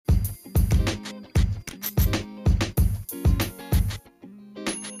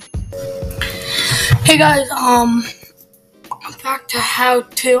Hey guys, back to how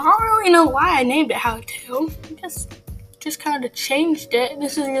to. I don't really know why I named it how to. I guess just kind of changed it.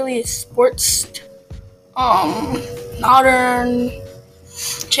 This is really a sports, modern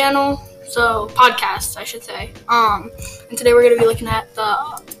channel. So podcast, I should say. And today we're gonna be looking at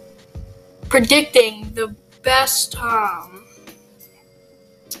predicting the best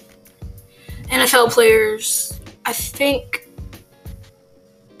NFL players, I think,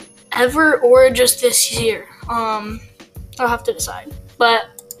 ever or just this year. I'll have to decide. But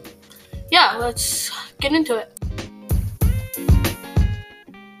yeah, let's get into it.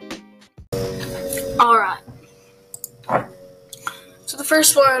 Alright. So the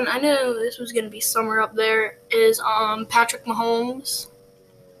first one, I knew this was gonna be somewhere up there, is Patrick Mahomes.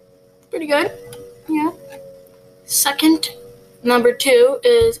 Pretty good. Yeah. Second, number 2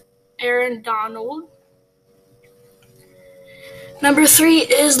 is Aaron Donald. Number 3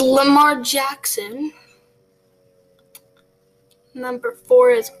 is Lamar Jackson. Number 4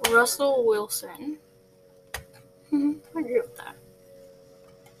 is Russell Wilson. I agree with that.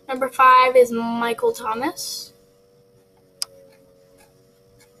 Number 5 is Michael Thomas.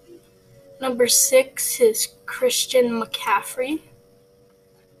 Number 6 is Christian McCaffrey.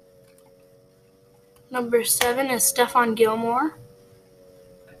 Number 7 is Stephon Gilmore.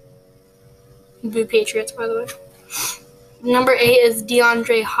 Boo Patriots, by the way. Number 8 is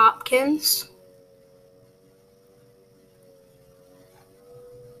DeAndre Hopkins.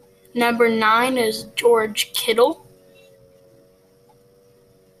 Number 9 is George Kittle.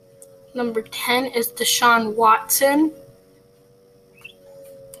 Number 10 is Deshaun Watson.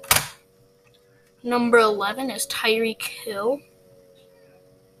 Number 11 is Tyreek Hill.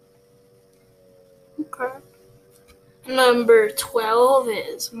 Okay. Number 12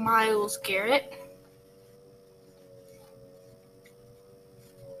 is Myles Garrett.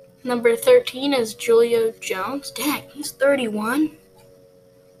 Number 13 is Julio Jones. Dang, he's 31.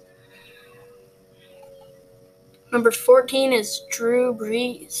 Number 14 is Drew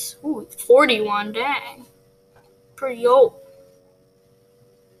Brees. Ooh, 41, dang. Pretty old.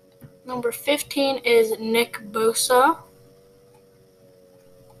 Number 15 is Nick Bosa.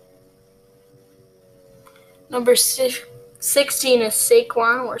 Number 16 is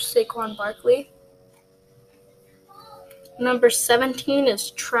Saquon Barkley. Number 17 is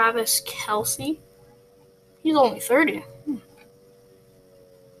Travis Kelce. He's only 30.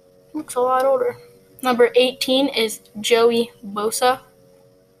 Looks a lot older. Number 18 is Joey Bosa.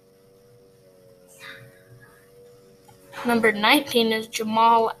 Number 19 is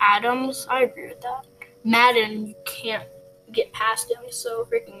Jamal Adams. I agree with that. Madden, you can't get past him. He's so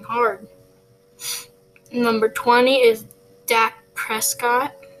freaking hard. Number 20 is Dak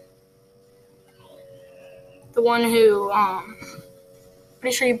Prescott. The one who,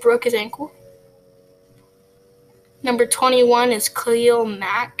 pretty sure he broke his ankle. Number 21 is Khalil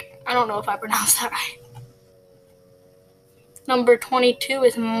Mack. I don't know if I pronounced that right. Number 22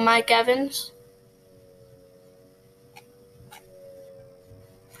 is Mike Evans.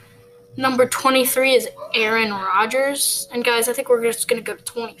 Number 23 is Aaron Rodgers. And guys, I think we're just going to go to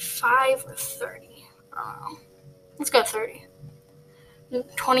 25 or 30. I don't know. Let's go 30.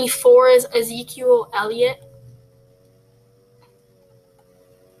 24 is Ezekiel Elliott.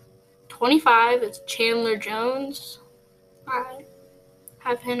 25 is Chandler Jones. I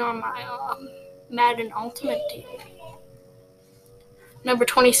have him on my Madden Ultimate team. Number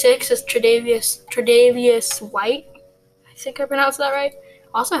 26 is Tre'Davious White. I think I pronounced that right.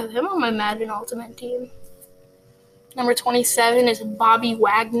 Also have him on my Madden Ultimate team. Number 27 is Bobby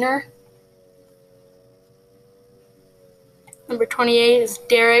Wagner. Number 28 is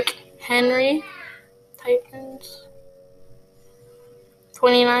Derrick Henry, Titans.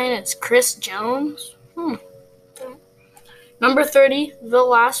 29 is Chris Jones. Number 30, the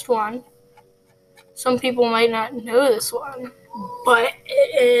last one. Some people might not know this one, but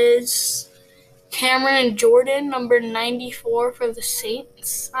it is Cameron Jordan, number 94 for the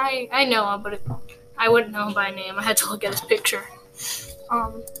Saints. I know him, but I wouldn't know him by name. I had to look at his picture.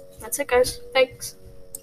 That's it, guys. Thanks.